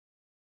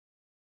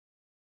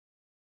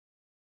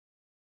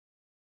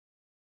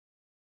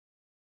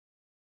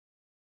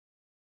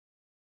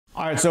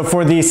All right, so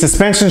for the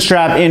suspension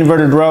strap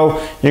inverted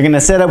row, you're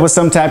gonna set up with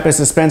some type of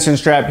suspension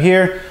strap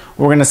here.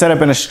 We're gonna set up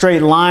in a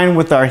straight line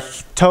with our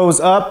toes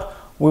up.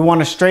 We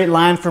want a straight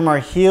line from our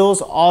heels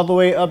all the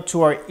way up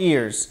to our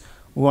ears.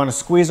 We wanna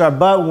squeeze our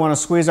butt, we wanna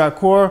squeeze our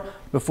core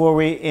before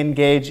we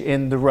engage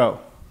in the row.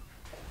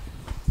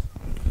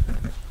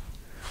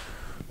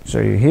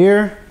 So you're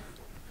here.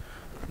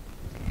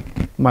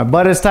 My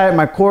butt is tight,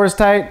 my core is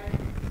tight.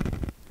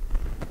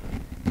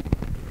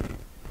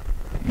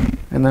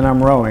 And then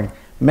I'm rowing.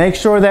 Make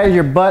sure that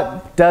your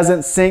butt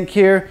doesn't sink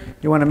here.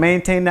 You want to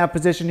maintain that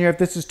position here. If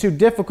this is too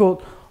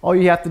difficult, all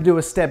you have to do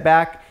is step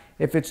back.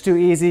 If it's too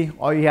easy,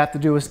 all you have to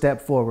do is step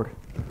forward.